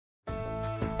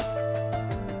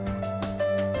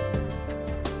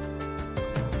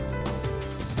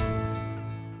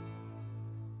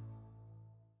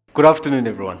Good afternoon,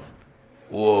 everyone.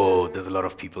 Whoa, there's a lot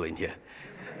of people in here.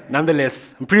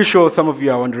 Nonetheless, I'm pretty sure some of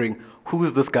you are wondering,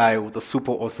 who's this guy with the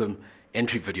super awesome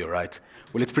entry video, right?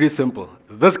 Well, it's pretty simple.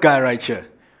 This guy right here.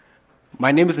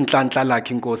 My name is Nhlanhla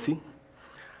Kinkosi.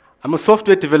 I'm a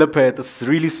software developer at this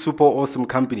really super awesome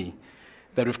company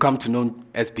that we've come to know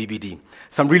as BBD.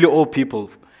 Some really old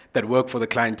people that work for the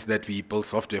client that we build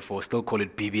software for still call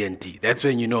it BB&T. That's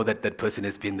when you know that that person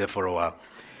has been there for a while.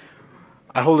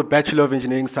 I hold a Bachelor of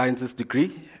Engineering Sciences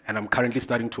degree, and I'm currently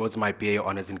studying towards my BA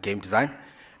honors in game design.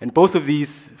 And both of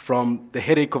these from the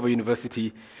headache of a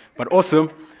university, but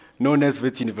also known as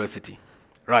Wits University.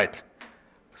 Right.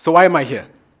 So why am I here?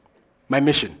 My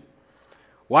mission.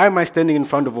 Why am I standing in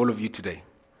front of all of you today?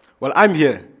 Well, I'm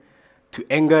here to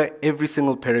anger every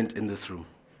single parent in this room.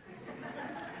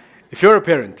 If you're a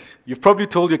parent, you've probably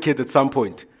told your kids at some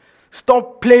point,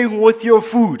 stop playing with your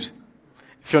food.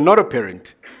 If you're not a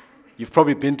parent, you've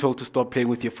probably been told to stop playing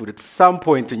with your food at some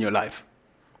point in your life.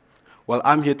 Well,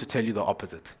 I'm here to tell you the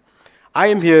opposite. I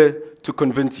am here to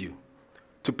convince you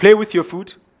to play with your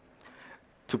food,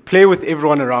 to play with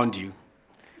everyone around you,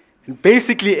 and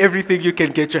basically everything you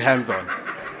can get your hands on.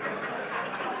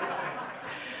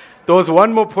 There was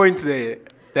one more point there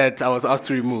that I was asked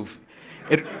to remove.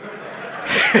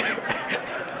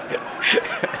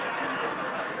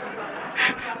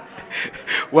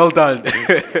 Well done.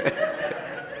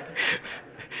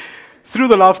 Through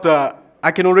the laughter,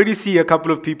 I can already see a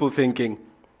couple of people thinking,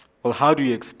 well, how do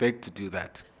you expect to do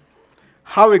that?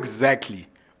 How exactly,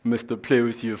 Mr. Play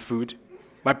With Your Food?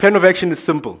 My plan of action is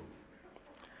simple.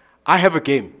 I have a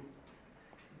game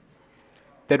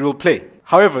that we'll play.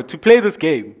 However, to play this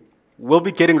game, we'll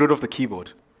be getting rid of the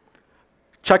keyboard,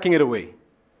 chucking it away,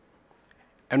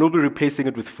 and we'll be replacing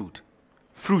it with food.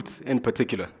 Fruits in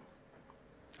particular.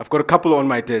 I've got a couple on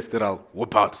my desk that I'll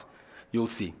whip out. You'll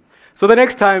see. So the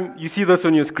next time you see this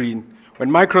on your screen, when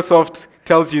Microsoft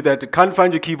tells you that you can't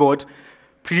find your keyboard,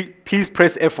 please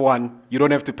press F1. You don't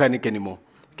have to panic anymore.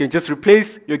 You can just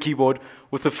replace your keyboard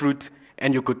with a fruit,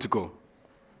 and you're good to go.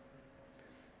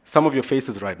 Some of your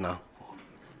faces right now.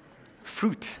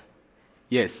 Fruit.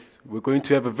 Yes, we're going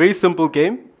to have a very simple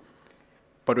game,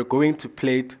 but we're going to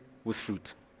play it with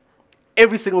fruit.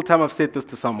 Every single time I've said this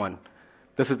to someone,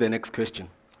 this is their next question.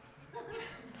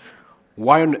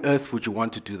 Why on earth would you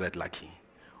want to do that, Lucky?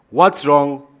 What's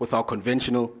wrong with our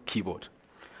conventional keyboard?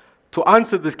 To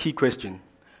answer this key question,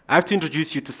 I have to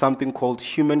introduce you to something called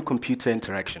human-computer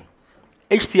interaction,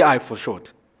 HCI for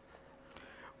short.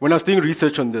 When I was doing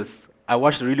research on this, I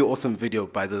watched a really awesome video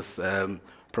by this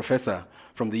professor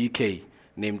from the UK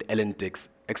named Alan Dix,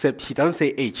 except he doesn't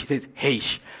say H, he says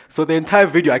H. So the entire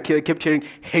video, I kept hearing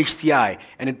HCI,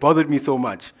 and it bothered me so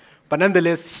much. But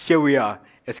nonetheless, here we are,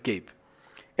 escape.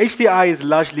 HCI is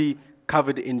largely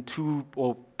covered in two,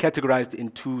 or categorized in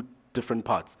two different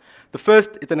parts. The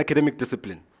first is an academic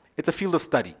discipline. It's a field of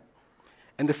study.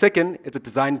 And the second is a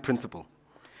design principle.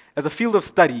 As a field of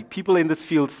study, people in this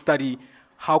field study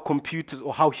how computers,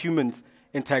 or how humans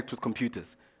interact with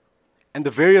computers, and the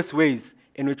various ways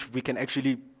in which we can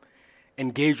actually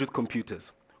engage with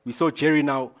computers. We saw Jerry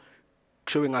now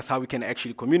showing us how we can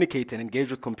actually communicate and engage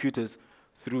with computers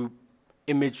through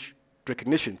image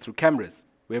recognition, through cameras.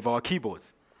 We have our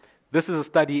keyboards. This is a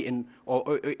study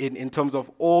in terms of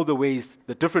all the ways,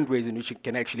 the different ways in which we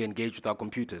can actually engage with our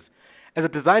computers. As a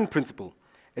design principle,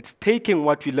 it's taking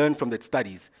what we learned from the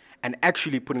studies and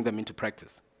actually putting them into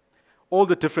practice. All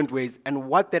the different ways and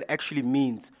what that actually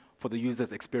means for the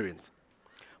user's experience.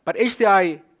 But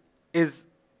HCI is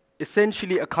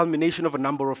essentially a culmination of a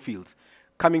number of fields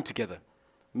coming together,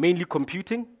 mainly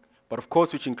computing, but of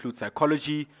course which includes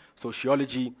psychology,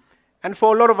 sociology, and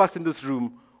for a lot of us in this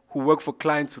room who work for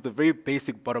clients with a very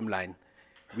basic bottom line,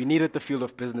 we needed the field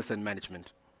of business and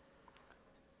management.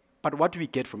 But what do we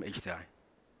get from HCI?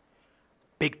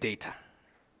 Big data,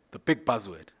 the big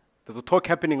buzzword. There's a talk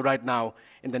happening right now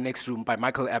in the next room by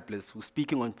Michael Apples, who's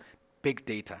speaking on big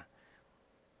data.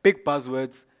 Big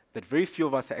buzzwords that very few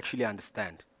of us actually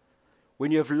understand.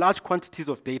 When you have large quantities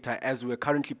of data, as we're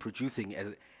currently producing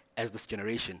as this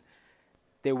generation,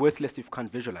 they're worthless if you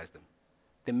can't visualize them.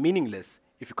 They're meaningless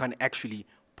if you can't actually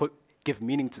give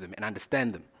meaning to them and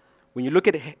understand them. When you look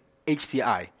at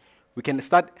HCI, we can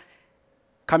start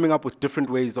coming up with different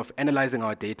ways of analyzing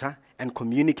our data and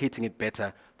communicating it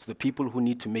better to the people who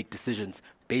need to make decisions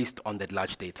based on that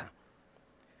large data.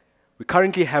 We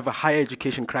currently have a higher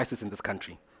education crisis in this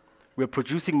country. We're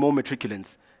producing more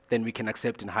matriculants than we can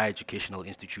accept in higher educational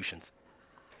institutions.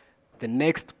 The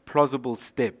next plausible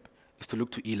step is to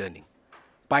look to e-learning.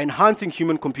 By enhancing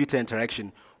human-computer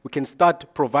interaction, we can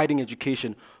start providing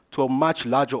education to a much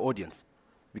larger audience.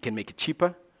 We can make it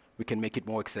cheaper, we can make it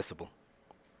more accessible.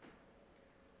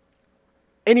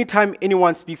 Anytime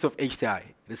anyone speaks of HCI,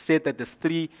 it is said that there's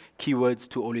 3 keywords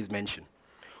to always mention.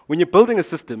 When you're building a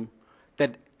system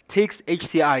that takes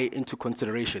HCI into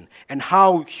consideration and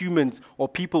how humans or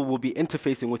people will be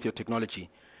interfacing with your technology,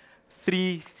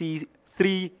 three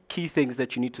key things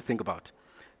that you need to think about.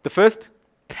 The first,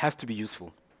 it has to be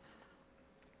useful.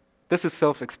 This is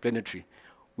self-explanatory.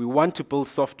 We want to build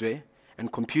software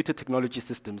and computer technology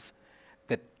systems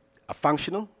that are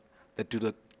functional, that do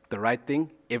the right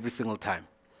thing every single time.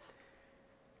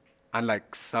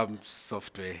 Unlike some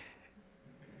software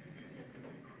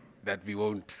that we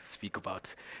won't speak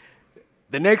about.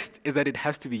 The next is that it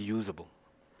has to be usable.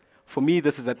 For me,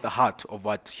 this is at the heart of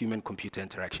what human-computer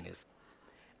interaction is.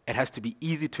 It has to be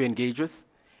easy to engage with.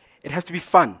 It has to be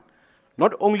fun,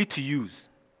 not only to use,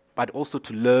 but also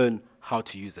to learn how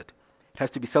to use it. It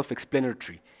has to be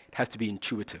self-explanatory. It has to be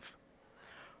intuitive.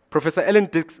 Professor Ellen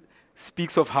Dix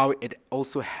speaks of how it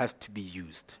also has to be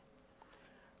used.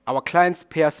 Our clients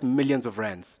pay us millions of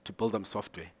rands to build them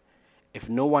software. If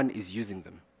no one is using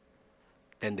them,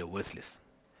 then they're worthless.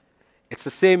 It's the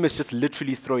same as just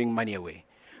literally throwing money away.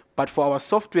 But for our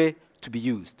software to be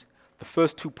used, the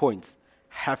first 2 points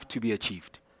have to be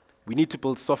achieved. We need to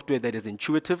build software that is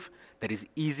intuitive, that is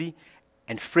easy,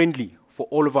 and friendly for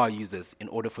all of our users in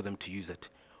order for them to use it.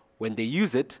 When they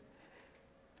use it,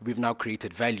 we've now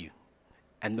created value.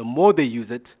 And the more they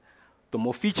use it, the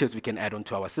more features we can add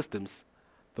onto our systems,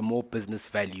 the more business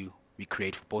value we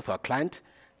create for both our client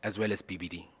as well as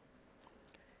BBD.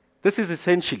 This is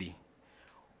essentially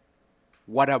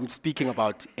what I'm speaking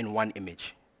about in one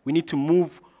image. We need to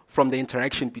move from the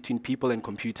interaction between people and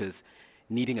computers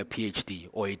needing a PhD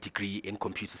or a degree in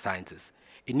computer sciences.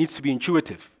 It needs to be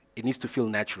intuitive. It needs to feel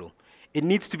natural. It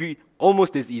needs to be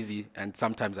almost as easy, and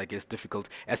sometimes I guess difficult,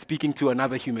 as speaking to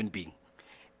another human being.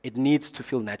 It needs to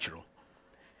feel natural.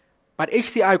 But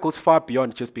HCI goes far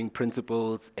beyond just being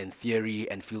principles and theory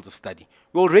and fields of study.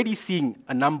 We're already seeing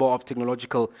a number of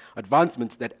technological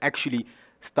advancements that actually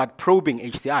start probing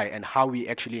HCI and how we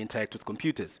actually interact with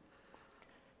computers.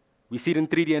 We see it in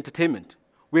 3D entertainment.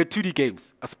 We had 2D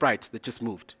games, a sprite that just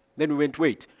moved. Then we went,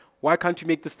 wait, why can't we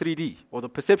make this 3D, or the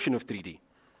perception of 3D?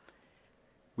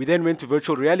 We then went to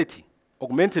virtual reality,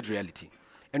 augmented reality.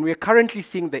 And we are currently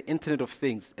seeing the Internet of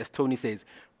Things, as Tony says,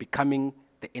 becoming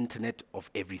the Internet of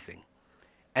everything.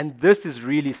 And this is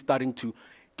really starting to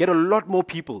get a lot more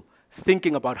people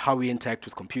thinking about how we interact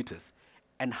with computers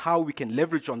and how we can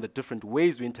leverage on the different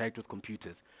ways we interact with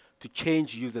computers to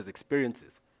change users'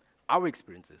 experiences, our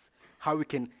experiences, how we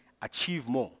can achieve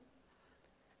more.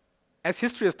 As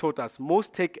history has taught us,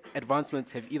 most tech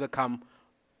advancements have either come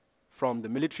from the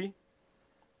military,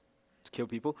 to kill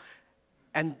people,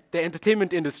 and the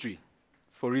entertainment industry,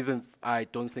 for reasons I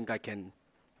don't think I can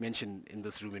mention in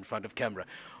this room in front of camera.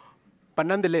 But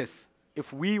nonetheless,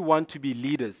 if we want to be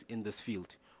leaders in this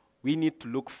field, we need to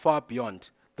look far beyond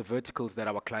the verticals that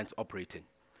our clients operate in.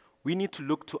 We need to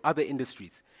look to other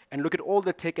industries and look at all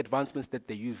the tech advancements that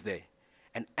they use there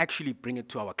and actually bring it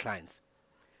to our clients.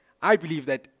 I believe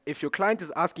that if your client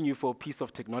is asking you for a piece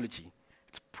of technology,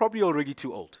 it's probably already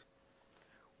too old.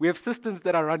 We have systems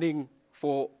that are running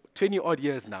for 20-odd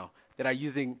years now that are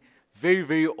using very,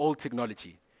 very old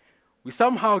technology. We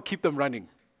somehow keep them running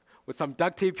with some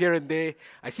duct tape here and there.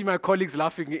 I see my colleagues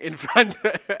laughing in front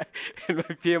in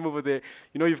my PM over there.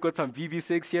 You know, you've got some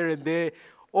VB6 here and there,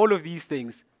 all of these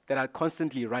things that are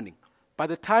constantly running. By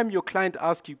the time your client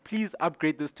asks you, please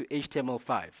upgrade this to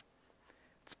HTML5,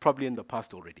 it's probably in the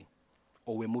past already,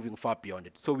 or we're moving far beyond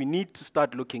it. So we need to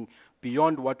start looking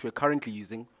beyond what we're currently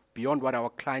using, beyond what our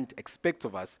client expects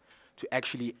of us, to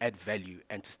actually add value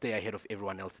and to stay ahead of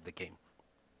everyone else in the game.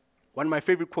 One of my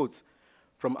favorite quotes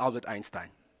from Albert Einstein: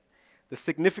 the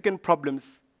significant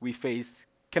problems we face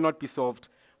cannot be solved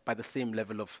by the same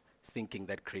level of thinking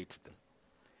that created them.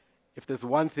 If there's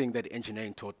one thing that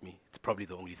engineering taught me, it's probably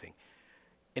the only thing.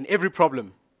 In every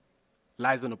problem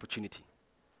lies an opportunity.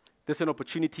 There's an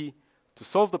opportunity to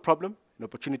solve the problem, an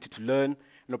opportunity to learn,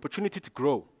 an opportunity to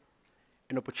grow,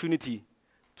 an opportunity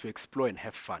to explore and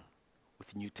have fun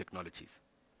with new technologies.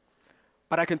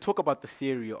 But I can talk about the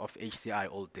theory of HCI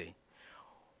all day.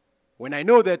 When I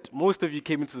know that most of you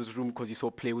came into this room because you saw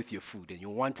Play With Your Food and you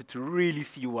wanted to really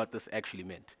see what this actually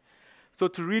meant. So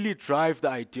to really drive the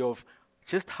idea of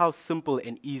just how simple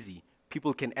and easy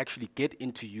people can actually get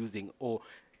into using or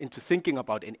into thinking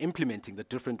about and implementing the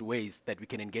different ways that we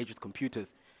can engage with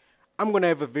computers, I'm going to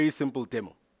have a very simple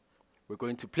demo. We're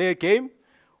going to play a game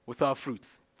with our fruits.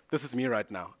 This is me right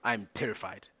now. I'm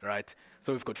terrified, right?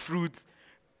 So we've got fruits.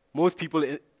 Most people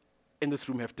in this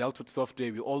room have dealt with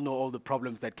software. We all know all the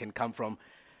problems that can come from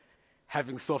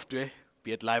having software,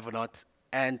 be it live or not,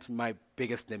 and my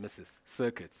biggest nemesis,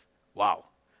 circuits. Wow.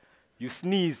 You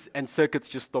sneeze and circuits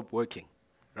just stop working,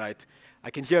 right?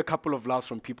 I can hear a couple of laughs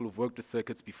from people who've worked with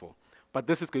circuits before, but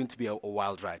this is going to be a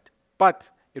wild ride. But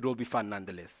it will be fun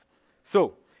nonetheless.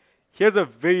 So here's a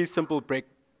very simple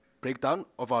breakdown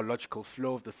of our logical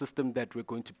flow of the system that we're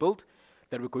going to build,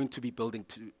 that we're going to be building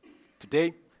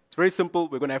today. It's very simple.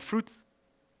 We're going to have fruits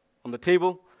on the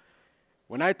table.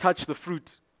 When I touch the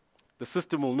fruit, the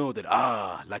system will know that,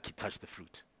 Lucky touched the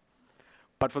fruit.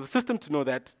 But for the system to know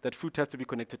that, that fruit has to be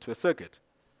connected to a circuit.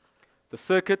 The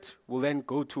circuit will then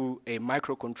go to a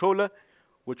microcontroller,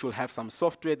 which will have some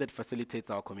software that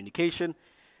facilitates our communication.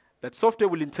 That software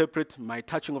will interpret my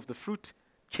touching of the fruit,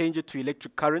 change it to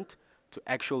electric current, to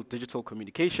actual digital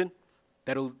communication.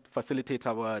 That will facilitate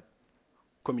our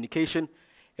communication.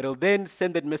 It'll then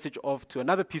send that message off to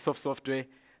another piece of software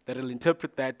that will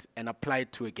interpret that and apply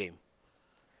it to a game.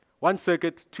 One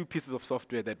circuit, two pieces of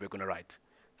software that we're going to write.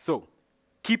 So,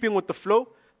 keeping with the flow,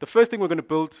 the first thing we're going to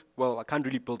build, well, I can't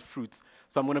really build fruits,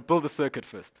 so I'm going to build a circuit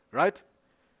first, right?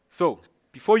 So,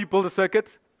 before you build a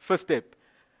circuit, first step,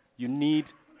 you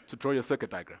need to draw your circuit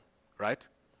diagram, right?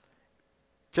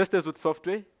 Just as with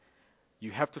software, you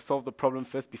have to solve the problem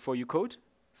first before you code.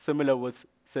 Similar with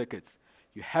circuits.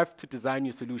 You have to design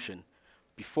your solution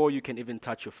before you can even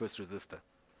touch your first resistor.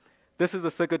 This is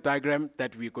the circuit diagram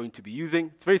that we're going to be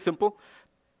using. It's very simple.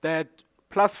 That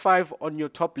 +5 on your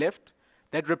top left,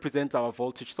 that represents our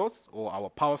voltage source or our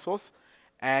power source.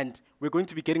 And we're going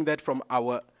to be getting that from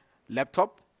our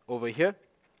laptop over here.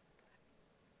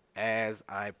 As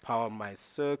I power my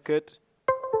circuit,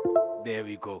 there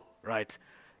we go, right?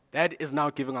 That is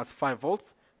now giving us 5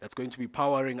 volts. That's going to be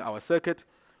powering our circuit.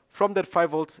 From that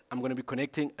 5 volts, I'm going to be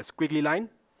connecting a squiggly line,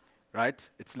 right?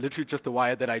 It's literally just a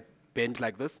wire that I bent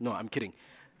like this. No, I'm kidding.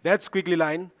 That squiggly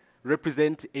line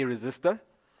represents a resistor,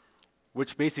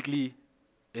 which basically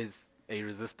is a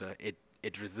resistor.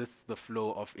 It resists the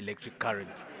flow of electric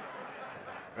current,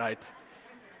 right?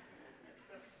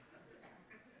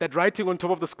 That writing on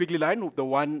top of the squiggly line, the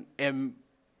 1M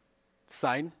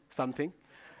sign, something,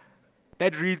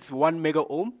 that reads 1 mega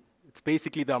ohm. It's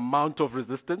basically the amount of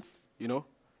resistance, you know,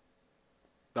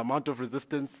 the amount of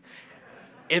resistance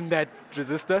in that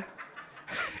resistor.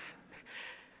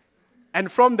 And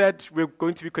from that, we're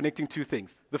going to be connecting two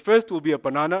things. The first will be a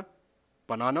banana,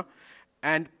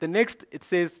 and the next, it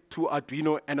says to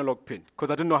Arduino analog pin, because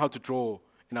I didn't know how to draw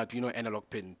an Arduino analog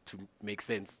pin to make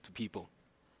sense to people.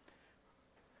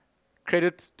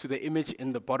 Credit to the image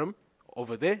in the bottom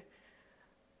over there.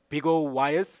 Big old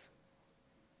wires,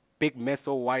 big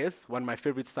meso wires, one of my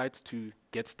favorite sites to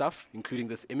get stuff, including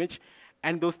this image.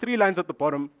 And those 3 lines at the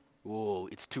bottom, whoa,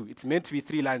 it's 2. It's meant to be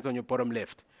 3 lines on your bottom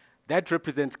left. That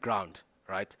represents ground,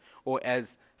 right? Or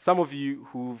as some of you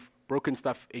who've broken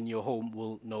stuff in your home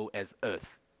will know as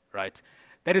earth, right?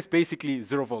 That is basically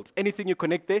 0 volts. Anything you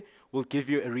connect there will give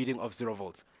you a reading of 0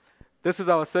 volts. This is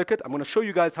our circuit. I'm going to show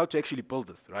you guys how to actually build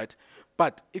this, right?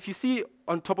 But if you see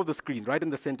on top of the screen, right in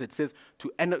the center, it says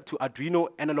to Arduino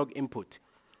analog input,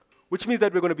 which means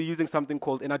that we're going to be using something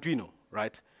called an Arduino,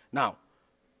 right? Now,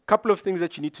 a couple of things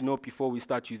that you need to know before we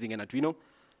start using an Arduino.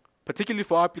 Particularly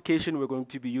for our application, we're going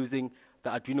to be using the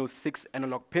Arduino 6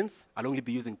 analog pins. I'll only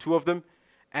be using 2 of them.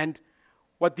 And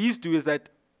what these do is that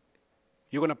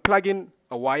you're going to plug in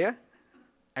a wire,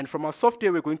 and from our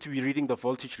software, we're going to be reading the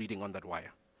voltage reading on that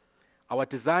wire. Our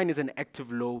design is an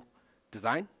active low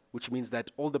design, which means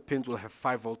that all the pins will have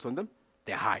 5 volts on them.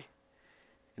 They're high.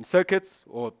 In circuits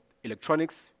or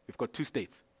electronics, we've got 2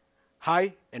 states,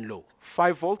 high and low,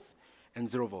 5 volts and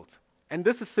 0 volts. And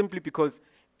this is simply because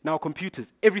in our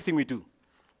computers, everything we do,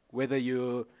 whether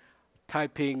you're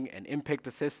typing an impact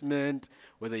assessment,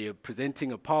 whether you're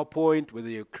presenting a PowerPoint, whether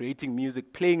you're creating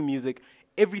music, playing music,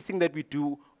 everything that we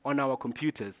do on our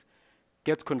computers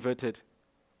gets converted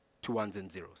to 1s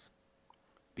and 0s.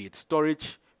 Be it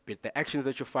storage, be it the actions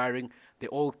that you're firing, they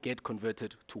all get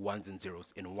converted to 1s and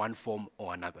 0s in one form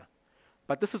or another.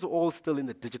 But this is all still in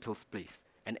the digital space.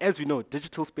 And as we know,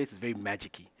 digital space is very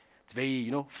magic-y. It's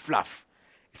very, fluff.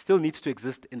 It still needs to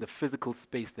exist in the physical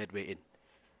space that we're in.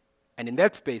 And in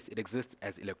that space, it exists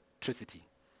as electricity.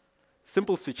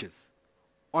 Simple switches,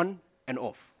 on and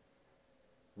off.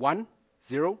 1,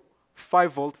 0,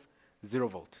 5 volts, 0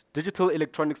 volt. Digital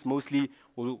electronics mostly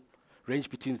will range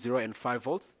between 0 and 5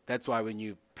 volts. That's why when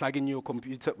you plug in your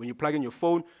computer, when you plug in your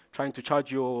phone, trying to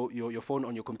charge your phone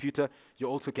on your computer, you're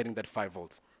also getting that 5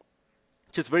 volts,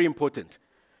 which is very important.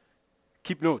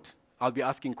 Keep note, I'll be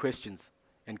asking questions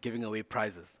and giving away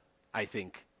prizes, I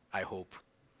hope.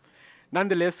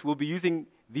 Nonetheless, we'll be using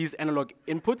these analog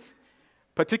inputs,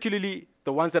 particularly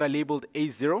the ones that are labeled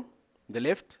A0. On the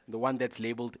left, the one that's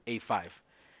labeled A5.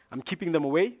 I'm keeping them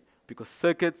away because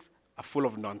circuits are full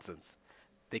of nonsense.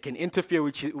 They can interfere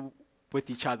with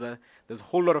each other. There's a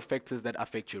whole lot of factors that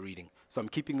affect your reading. So I'm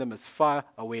keeping them as far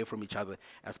away from each other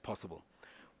as possible.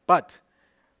 But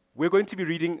we're going to be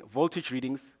reading voltage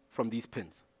readings from these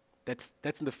pins.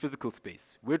 That's in the physical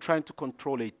space. We're trying to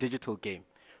control a digital game,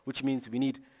 which means we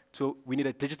need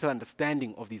a digital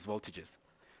understanding of these voltages.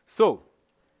 So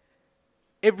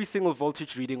every single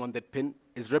voltage reading on that pin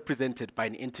is represented by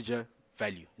an integer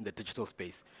value in the digital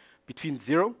space between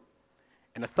 0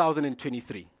 and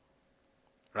 1023.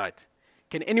 Right.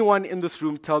 Can anyone in this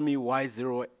room tell me why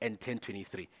 0 and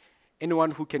 1023?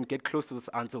 Anyone who can get close to this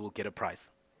answer will get a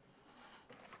prize.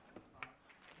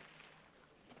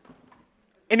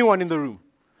 Anyone in the room?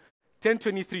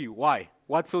 1023, why?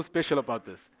 What's so special about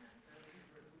this?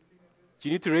 Do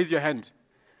you need to raise your hand?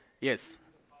 Yes.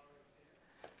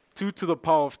 2 to the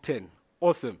power of 10.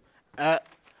 Awesome.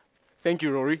 Thank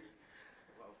you, Rory.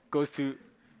 Goes to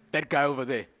that guy over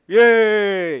there.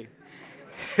 Yay!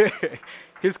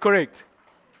 He's correct.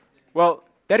 Well,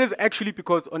 that is actually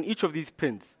because on each of these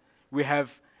pins, we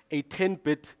have a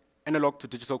 10-bit analog to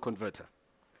digital converter.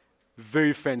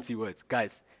 Very fancy words.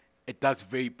 Guys, it does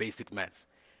very basic maths.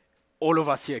 All of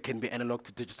us here can be analog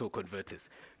to digital converters.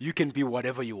 You can be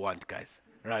whatever you want, guys,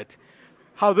 right?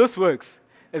 How this works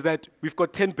is that we've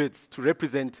got 10 bits to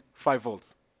represent 5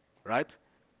 volts, right?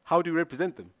 How do we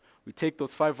represent them? We take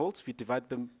those 5 volts, we divide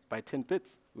them by 10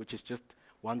 bits, which is just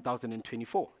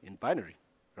 1024 in binary,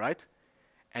 right?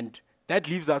 And that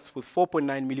leaves us with 4.9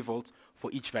 millivolts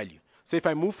for each value. So if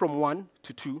I move from 1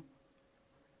 to 2,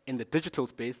 in the digital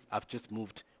space, I've just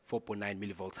moved 4.9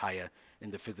 millivolts higher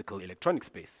in the physical electronic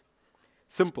space.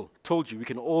 Simple. Told you, we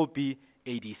can all be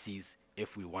ADCs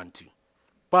if we want to.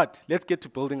 But let's get to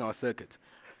building our circuit.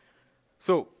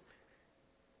 So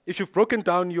if you've broken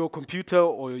down your computer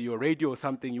or your radio or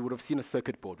something, you would have seen a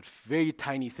circuit board with very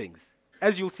tiny things.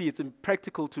 As you'll see, it's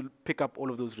impractical to pick up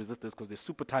all of those resistors because they're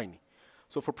super tiny.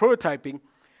 So for prototyping,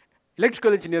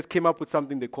 electrical engineers came up with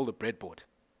something they called a breadboard.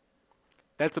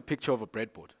 That's a picture of a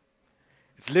breadboard.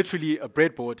 It's literally a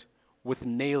breadboard with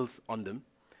nails on them,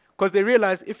 because they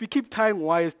realized if we keep tying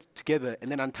wires together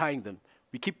and then untying them,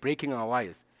 we keep breaking our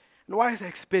wires. And wires are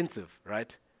expensive,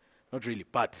 right? Not really,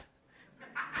 but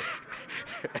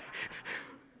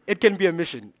it can be a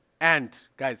mission. And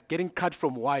guys, getting cut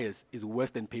from wires is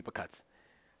worse than paper cuts.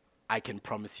 I can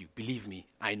promise you, believe me,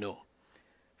 I know.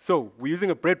 So we're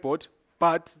using a breadboard,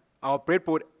 but our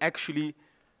breadboard actually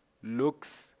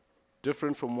looks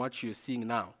different from what you're seeing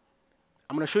now.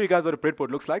 I'm going to show you guys what a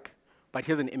breadboard looks like, but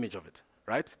here's an image of it,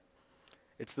 right?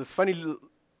 It's this funny little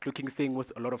looking thing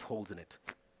with a lot of holes in it.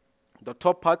 The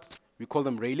top part, we call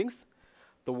them railings.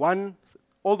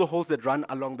 All the holes that run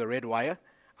along the red wire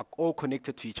are all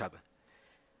connected to each other.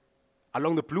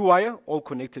 Along the blue wire, all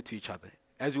connected to each other,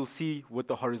 as you'll see with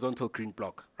the horizontal green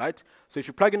block, right? So if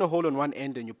you plug in a hole on one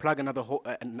end and you plug another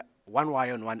one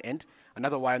wire on one end,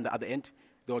 another wire on the other end,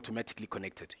 they're automatically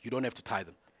connected. You don't have to tie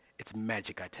them. It's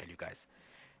magic, I tell you guys.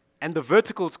 And the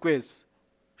vertical squares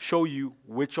show you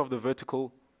which of the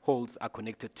vertical holes are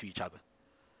connected to each other.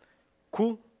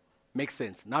 Cool? Makes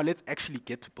sense. Now let's actually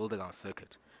get to building our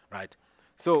circuit, right?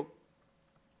 So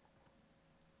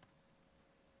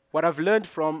what I've learned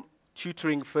from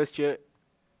tutoring first-year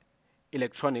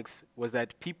electronics was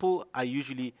that people are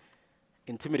usually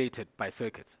intimidated by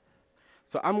circuits.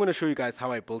 So I'm going to show you guys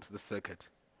how I built the circuit.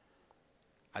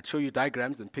 I'd show you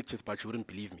diagrams and pictures, but you wouldn't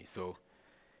believe me. So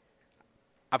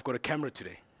I've got a camera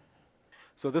today.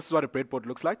 So this is what a breadboard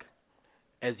looks like,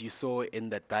 as you saw in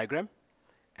that diagram.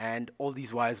 And all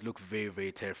these wires look very,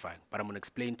 very terrifying. But I'm going to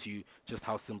explain to you just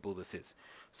how simple this is.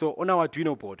 So on our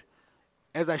Arduino board,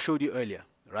 as I showed you earlier,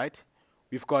 right,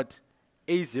 we've got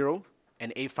A0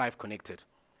 and A5 connected.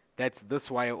 That's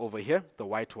this wire over here, the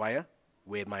white wire,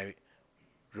 where my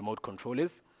remote control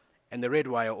is, and the red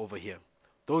wire over here.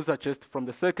 Those are just from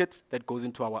the circuit that goes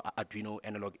into our Arduino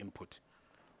analog input.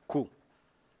 Cool.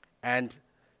 And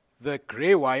the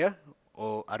gray wire,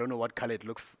 or I don't know what color it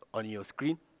looks on your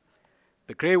screen,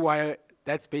 the gray wire,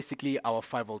 that's basically our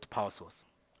 5-volt power source,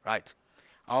 right?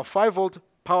 Our 5-volt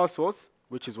power source,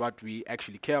 which is what we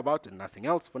actually care about and nothing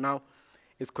else for now,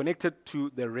 is connected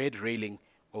to the red railing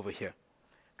over here.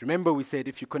 Remember, we said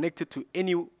if you connect it to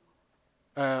any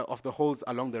of the holes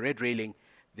along the red railing,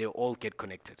 they all get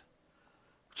connected.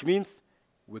 Which means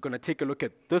we're going to take a look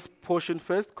at this portion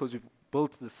first, because we've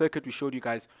built the circuit we showed you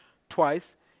guys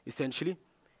twice, essentially.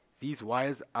 These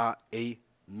wires are a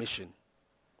mission.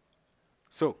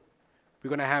 So we're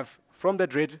going to have, from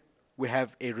that red, we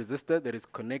have a resistor that is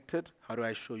connected. How do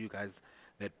I show you guys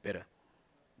that better?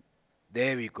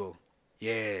 There we go.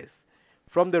 Yes.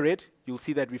 From the red, you'll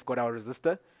see that we've got our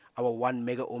resistor, our 1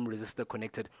 mega ohm resistor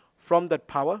connected from that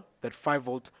power, that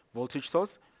 5-volt voltage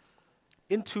source,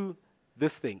 into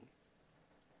this thing,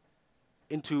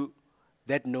 into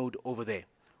that node over there.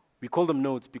 We call them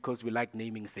nodes because we like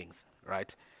naming things,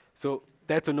 right? So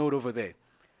that's a node over there.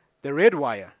 The red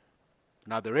wire,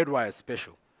 now the red wire is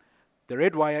special. The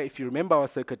red wire, if you remember our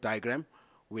circuit diagram,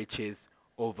 which is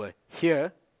over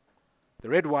here, the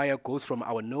red wire goes from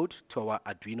our node to our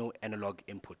Arduino analog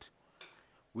input,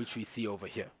 which we see over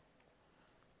here.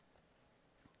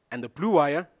 And the blue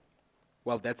wire,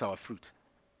 well, that's our fruit,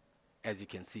 as you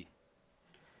can see.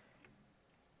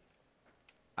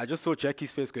 I just saw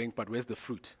Jackie's face going, but where's the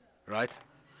fruit, right?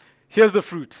 Here's the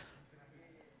fruit.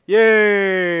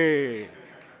 Yay!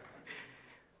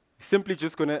 Simply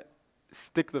just gonna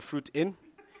stick the fruit in.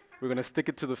 We're gonna stick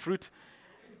it to the fruit.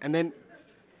 And then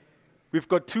we've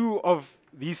got 2 of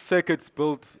these circuits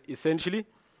built essentially,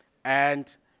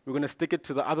 and we're gonna stick it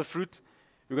to the other fruit.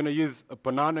 We're gonna use a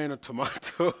banana and a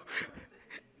tomato.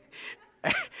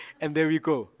 And there we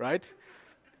go, right?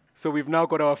 So we've now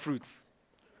got our fruits.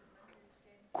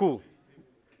 Cool.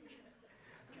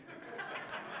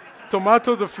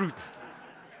 Tomatoes are fruit.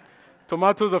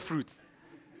 Tomatoes are fruits.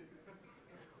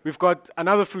 We've got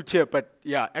another fruit here, but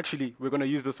yeah, actually, we're going to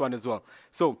use this one as well.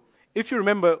 So if you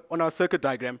remember on our circuit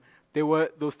diagram, there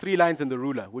were those 3 lines in the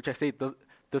ruler, which I say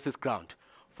this is ground.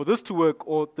 For this to work,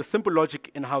 or the simple logic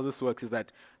in how this works is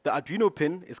that the Arduino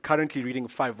pin is currently reading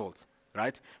 5 volts,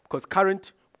 right? Because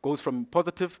current goes from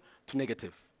positive to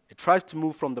negative. It tries to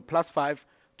move from the +5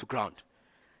 to ground.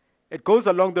 It goes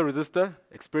along the resistor,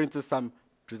 experiences some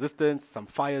resistance, some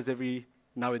fires every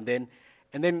now and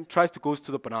then tries to go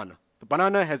to the banana. The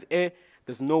banana has air,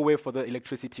 there's nowhere for the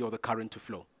electricity or the current to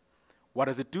flow. What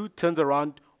does it do? Turns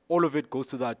around, all of it goes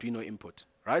to the Arduino input,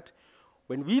 right?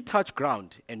 When we touch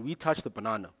ground and we touch the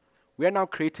banana, we are now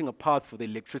creating a path for the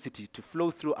electricity to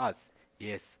flow through us.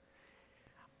 Yes.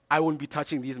 I won't be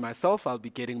touching these myself, I'll be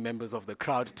getting members of the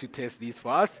crowd to test these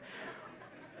for us.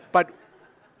 But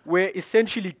we're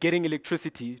essentially getting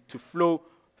electricity to flow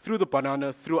through the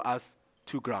banana, through us,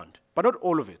 to ground. But not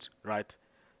all of it, right?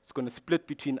 It's going to split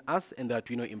between us and the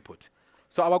Arduino input.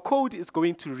 So our code is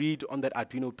going to read on that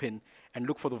Arduino pin and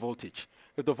look for the voltage.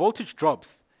 If the voltage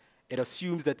drops, it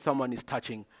assumes that someone is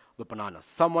touching the banana,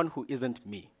 someone who isn't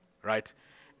me, right?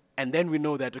 And then we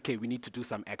know that, okay, we need to do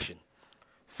some action.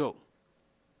 So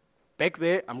back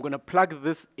there, I'm going to plug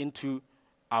this into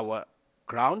our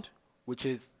ground, which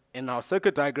is in our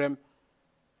circuit diagram,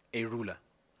 a ruler.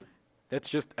 That's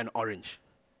just an orange,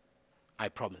 I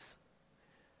promise.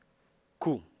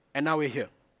 Cool, and now we're here.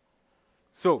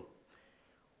 So,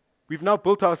 we've now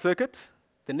built our circuit.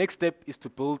 The next step is to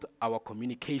build our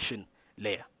communication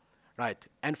layer, right?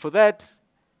 And for that,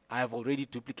 I have already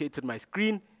duplicated my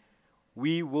screen.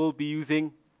 We will be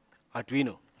using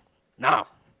Arduino. Now,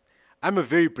 I'm a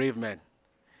very brave man.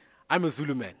 I'm a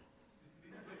Zulu man.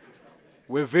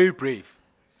 We're very brave.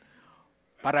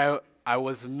 But I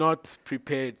was not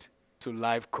prepared to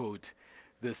live code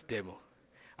this demo.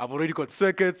 I've already got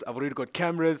circuits, I've already got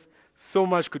cameras, so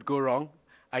much could go wrong.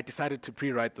 I decided to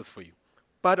pre-write this for you.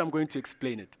 But I'm going to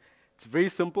explain it. It's very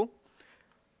simple,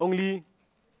 only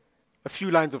a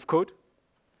few lines of code.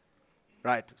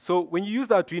 Right, so when you use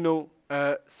the Arduino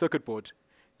circuit board,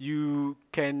 you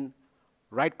can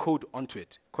write code onto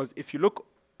it. Because if you look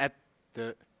at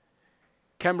the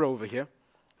camera over here,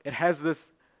 it has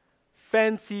this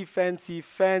fancy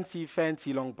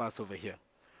long bus over here.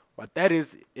 What that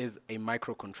is a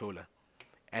microcontroller.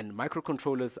 And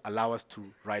microcontrollers allow us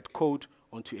to write code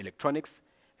onto electronics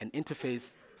and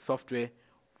interface software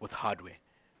with hardware.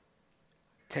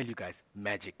 Tell you guys,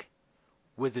 magic,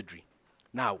 wizardry.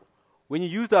 Now, when you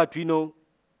use the Arduino,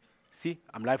 see,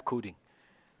 I'm live coding.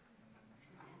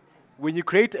 When you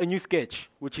create a new sketch,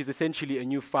 which is essentially a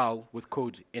new file with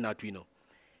code in Arduino,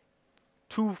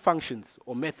 2 functions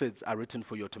or methods are written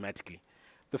for you automatically.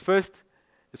 The first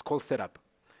is called setup.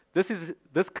 This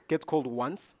gets called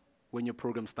once when your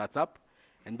program starts up,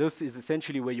 and this is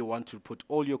essentially where you want to put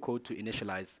all your code to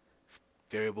initialize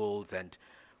variables and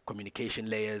communication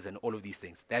layers and all of these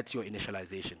things. That's your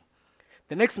initialization.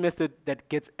 The next method that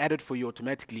gets added for you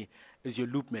automatically is your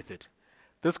loop method.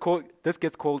 This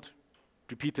gets called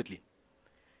repeatedly.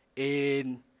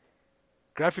 In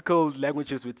graphical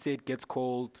languages, we'd say it gets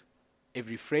called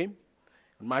every frame.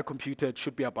 On my computer, it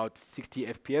should be about 60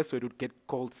 FPS, so it would get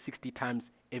called 60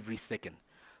 times every second.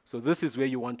 So this is where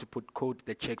you want to put code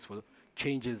that checks for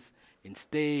changes in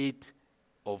state,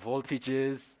 or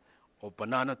voltages, or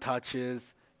banana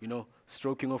touches, you know,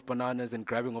 stroking of bananas and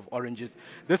grabbing of oranges.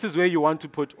 This is where you want to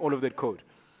put all of that code.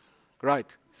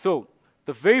 Right, so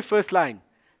The very first line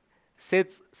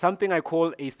sets something I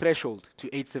call a threshold to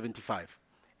 875.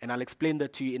 And I'll explain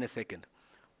that to you in a second.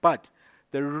 But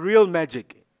the real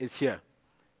magic is here.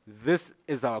 This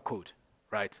is our code,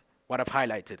 right? What I've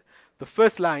highlighted. The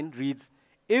first line reads,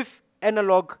 if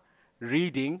analog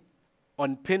reading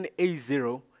on pin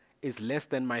A0 is less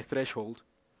than my threshold,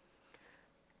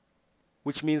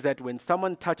 which means that when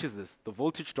someone touches this, the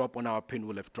voltage drop on our pin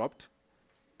will have dropped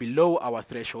below our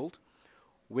threshold,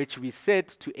 which we set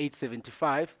to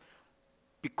 875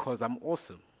 because I'm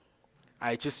awesome.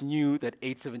 I just knew that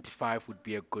 875 would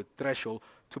be a good threshold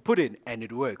to put in, and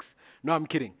it works. No, I'm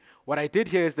kidding. What I did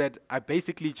here is that I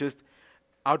basically just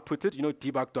outputted,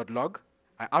 debug.log.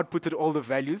 I outputted all the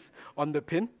values on the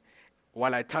pin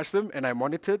while I touched them, and I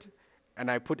monitored, and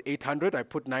I put 800, I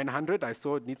put 900. I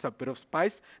saw it needs a bit of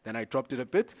spice, then I dropped it a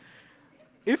bit.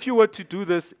 If you were to do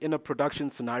this in a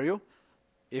production scenario,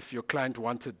 if your client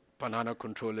wanted banana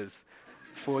controllers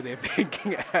for their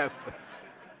banking app,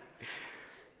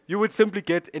 you would simply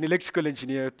get an electrical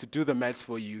engineer to do the maths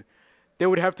for you. They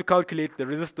would have to calculate the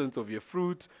resistance of your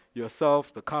fruit,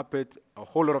 yourself, the carpet, a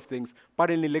whole lot of things,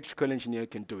 but an electrical engineer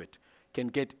can do it. Can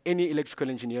get any electrical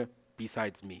engineer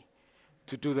besides me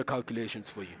to do the calculations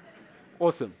for you.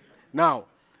 Awesome. Now,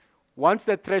 once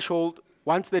that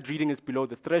reading is below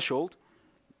the threshold,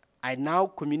 I now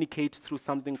communicate through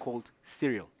something called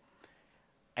serial.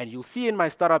 And you'll see in my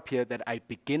startup here that I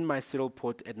begin my serial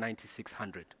port at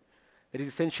 9600. That is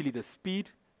essentially the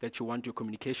speed that you want your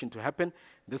communication to happen.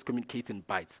 This communicates in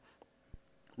bytes.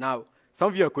 Now, some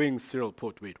of you are going serial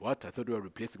port. Wait, what? I thought we were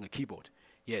replacing a keyboard.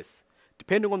 Yes.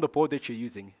 Depending on the board that you're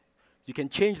using, you can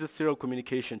change the serial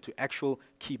communication to actual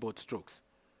keyboard strokes.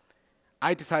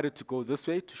 I decided to go this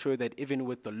way to show that even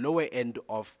with the lower end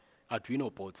of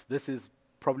Arduino boards, this is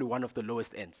probably one of the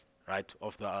lowest ends, right,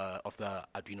 of the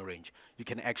Arduino range. You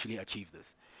can actually achieve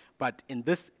this. But in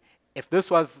this, if this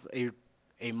was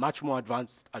a much more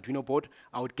advanced Arduino board,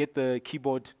 I would get the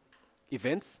keyboard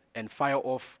events and fire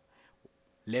off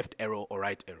left arrow or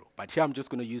right arrow. But here I'm just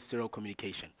going to use serial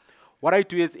communication. What I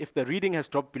do is, if the reading has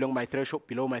dropped below my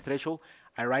threshold,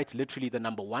 I write literally the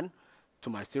number 1 to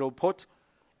my serial port,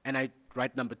 and I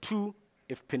write number 2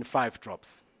 if pin 5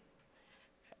 drops.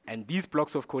 And these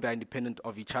blocks of code are independent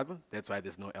of each other. That's why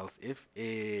there's no else if.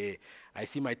 I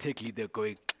see my tech lead there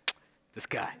going, this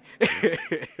guy.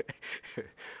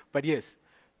 But yes,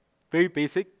 very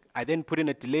basic. I then put in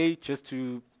a delay just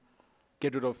to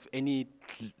get rid of any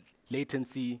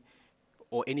latency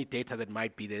or any data that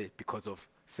might be there because of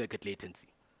circuit latency.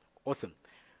 Awesome.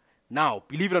 Now,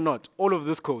 believe it or not, all of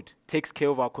this code takes care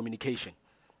of our communication.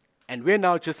 And we're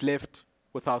now just left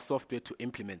with our software to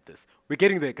implement this. We're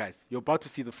getting there, guys. You're about to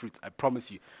see the fruits. I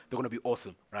promise you. They're going to be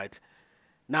awesome, right?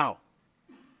 Now,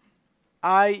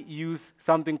 I use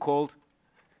something called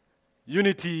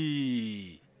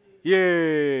Unity.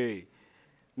 Yay!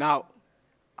 Now,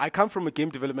 I come from a game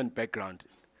development background,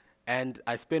 and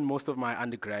I spend most of my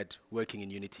undergrad working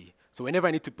in Unity. So whenever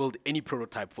I need to build any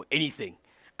prototype for anything,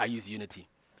 I use Unity.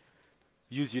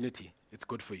 Use Unity. It's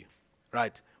good for you,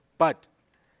 right? But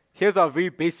here's our very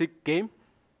basic game,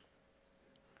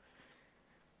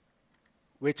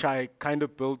 which I kind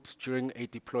of built during a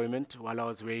deployment while I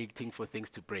was waiting for things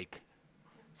to break.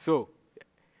 So,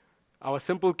 our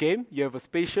simple game, you have a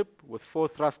spaceship with 4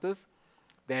 thrusters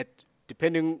that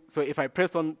so if I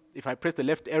press the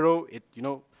left arrow, it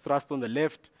thrust on the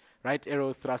left, right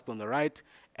arrow thrust on the right,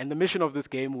 and the mission of this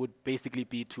game would basically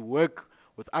be to work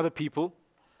with other people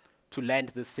to land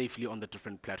this safely on the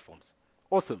different platforms.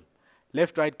 Awesome.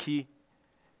 Left, right key,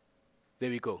 there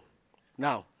we go.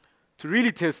 Now, to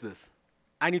really test this,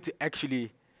 I need to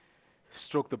actually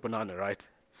stroke the banana, right?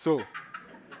 So,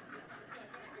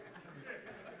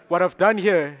 what I've done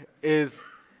here is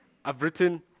I've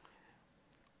written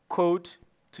code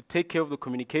to take care of the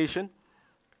communication.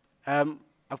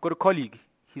 I've got a colleague.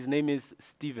 His name is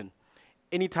Steven.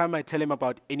 Anytime I tell him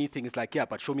about anything, it's like, yeah,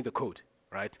 but show me the code,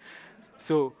 right?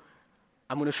 So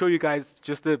I'm going to show you guys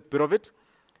just a bit of it.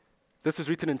 This is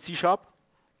written in C#,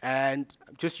 and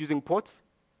I'm just using ports.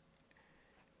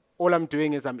 All I'm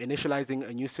doing is I'm initializing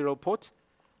a new serial port.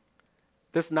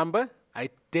 This number,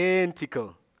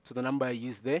 identical to the number I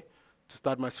used there to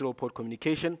start my serial port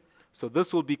communication. So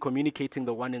this will be communicating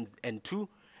the 1 and 2,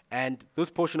 and this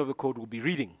portion of the code will be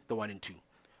reading the 1 and 2.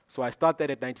 So I start that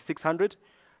at 9600.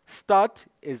 Start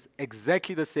is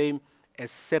exactly the same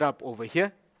as setup over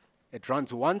here. It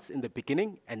runs once in the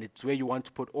beginning, and it's where you want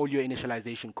to put all your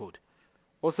initialization code.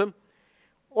 Awesome.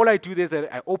 All I do there is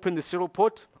I open the serial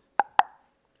port.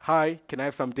 Hi, can I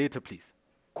have some data, please?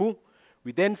 Cool.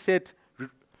 We then set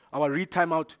our read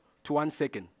timeout to 1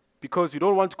 second, because we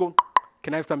don't want to go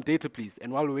can I have some data, please?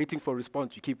 And while we're waiting for a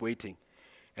response, you keep waiting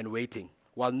and waiting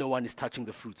while no one is touching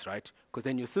the fruits, right? Because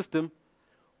then your system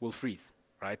will freeze,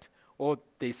 right? Or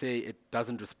they say it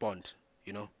doesn't respond,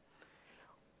 you know?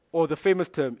 Or the famous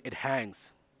term, it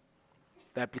hangs.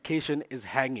 The application is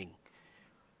hanging.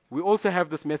 We also have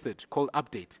this method called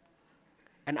update.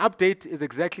 An update is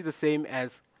exactly the same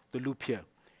as the loop here.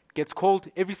 It gets called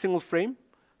every single frame,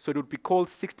 so it would be called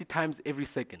 60 times every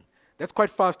second. That's quite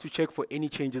fast to check for any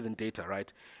changes in data,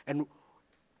 right? And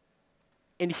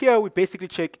in here, we basically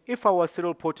check if our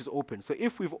serial port is open. So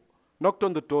if we've knocked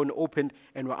on the door and opened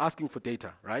and we're asking for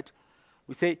data, right?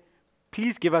 We say,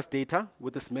 please give us data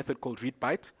with this method called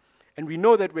readByte. And we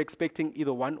know that we're expecting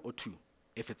either 1 or 2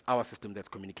 if it's our system that's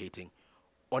communicating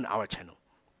on our channel.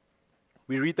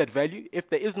 We read that value. If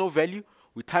there is no value,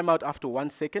 we time out after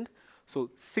 1 second. So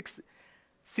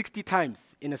 60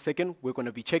 times in a second, we're going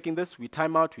to be checking this. We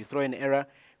time out, we throw an error,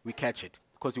 we catch it,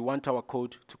 because we want our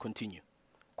code to continue.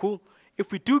 Cool.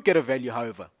 If we do get a value,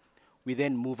 however, we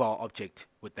then move our object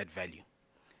with that value.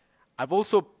 I've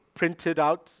also printed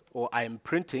out, or I am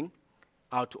printing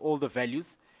out all the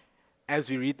values as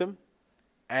we read them.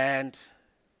 And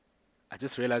I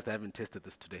just realized I haven't tested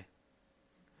this today,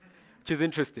 which is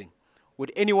interesting.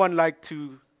 Would anyone like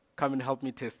to come and help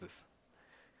me test this?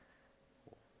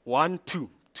 1, 2.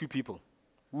 2 people.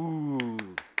 Ooh.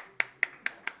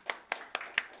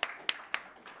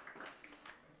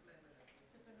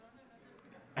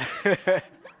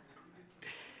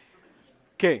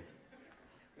 Okay.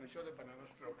 Show the banana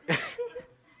stroke.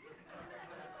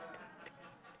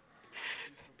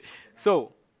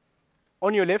 So,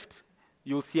 on your left,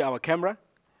 you'll see our camera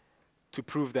to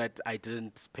prove that I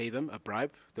didn't pay them a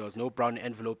bribe. There was no brown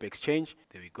envelope exchange.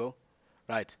 There we go.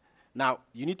 Right. Now,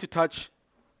 you need to touch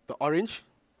the orange,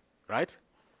 right?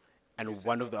 And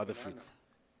one of the other fruits.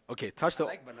 Okay, touch the...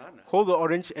 like banana. Hold the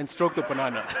orange and stroke the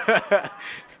banana.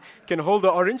 Can hold the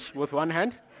orange with one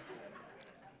hand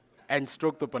and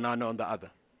stroke the banana on the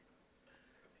other.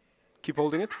 Keep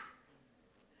holding it.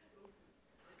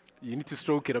 You need to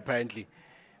stroke it, apparently.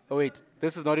 Oh, wait,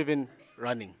 this is not even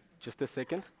running. Just a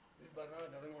second. This banana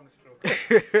doesn't want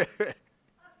to stroke.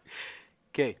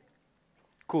 Okay,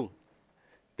 cool.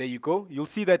 There you go. You'll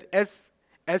see that as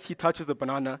he touches the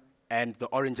banana and the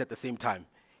orange at the same time,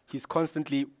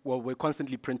 we're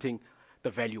constantly printing the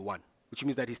value 1, which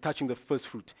means that he's touching the first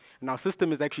fruit. And our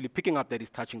system is actually picking up that he's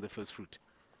touching the first fruit.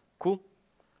 Cool?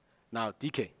 Now,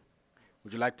 DK,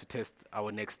 would you like to test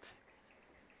our next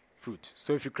fruit?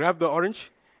 So if you grab the orange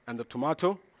and the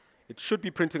tomato, it should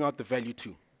be printing out the value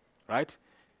 2, right?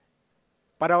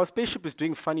 But our spaceship is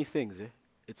doing funny things.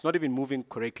 It's not even moving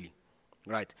correctly,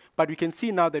 right? But we can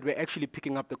see now that we're actually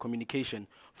picking up the communication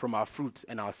from our fruits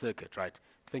and our circuit, right?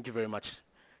 Thank you very much,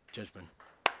 Judgment.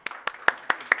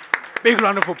 Big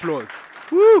round of applause.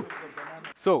 Woo!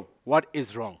 So, what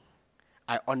is wrong?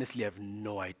 I honestly have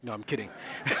no idea. No, I'm kidding.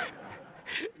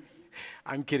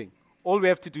 I'm kidding. All we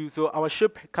have to do, so our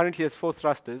ship currently has 4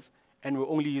 thrusters, and we're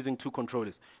only using 2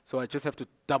 controllers. So I just have to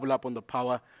double up on the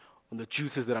power, on the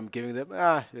juices that I'm giving them.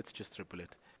 Let's just triple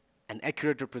it. An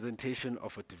accurate representation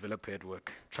of a developer at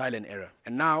work. Trial and error.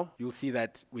 And now you'll see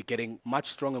that we're getting much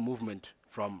stronger movement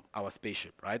from our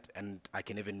spaceship, right? And I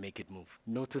can even make it move.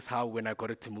 Notice how when I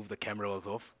got it to move, the camera was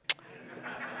off.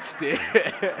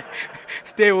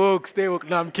 Stay woke, stay woke.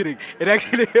 No, I'm kidding. It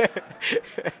actually...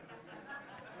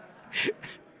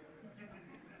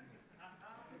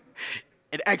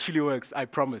 It actually works, I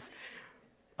promise.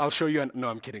 I'll show you. No,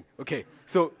 I'm kidding. Okay,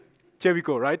 so here we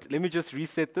go, right? Let me just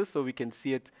reset this so we can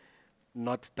see it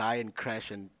not die and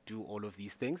crash and do all of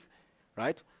these things,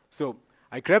 right? So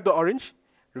I grab the orange.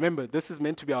 Remember, this is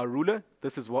meant to be our ruler.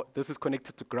 This is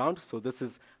connected to ground, so this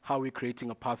is how we're creating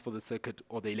a path for the circuit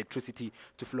or the electricity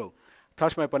to flow.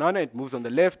 Touch my banana, it moves on the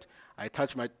left. I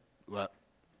touch my, well,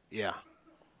 yeah.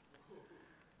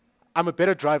 I'm a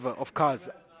better driver of cars.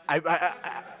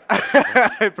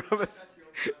 I promise.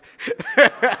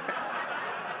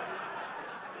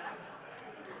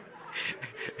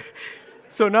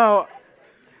 So now,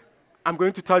 I'm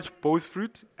going to touch both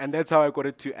fruit, and that's how I got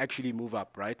it to actually move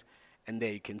up, right? And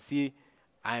there you can see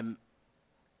I'm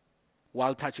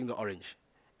while touching the orange.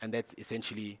 And that's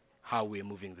essentially how we're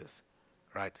moving this,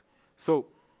 right? So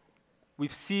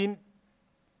we've seen,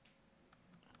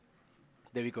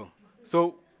 there we go.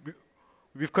 So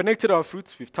we've connected our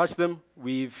fruits, we've touched them,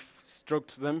 we've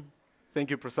stroked them.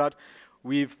 Thank you, Prasad.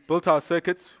 We've built our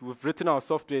circuits, we've written our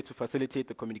software to facilitate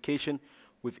the communication,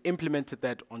 we've implemented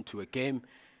that onto a game.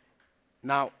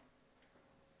 Now,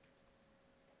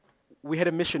 we had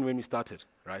a mission when we started,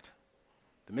 right?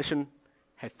 The mission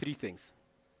had 3 things.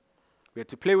 We had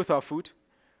to play with our food,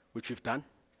 which we've done.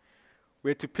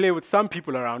 We had to play with some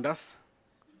people around us,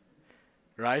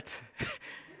 right?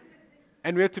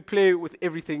 And we had to play with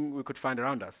everything we could find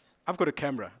around us. I've got a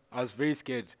camera. I was very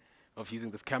scared of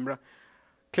using this camera.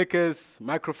 Clickers,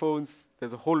 microphones,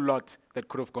 there's a whole lot that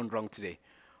could have gone wrong today,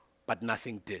 but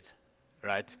nothing did,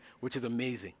 right? Which is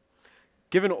amazing.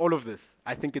 Given all of this,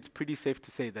 I think it's pretty safe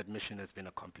to say that mission has been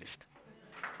accomplished.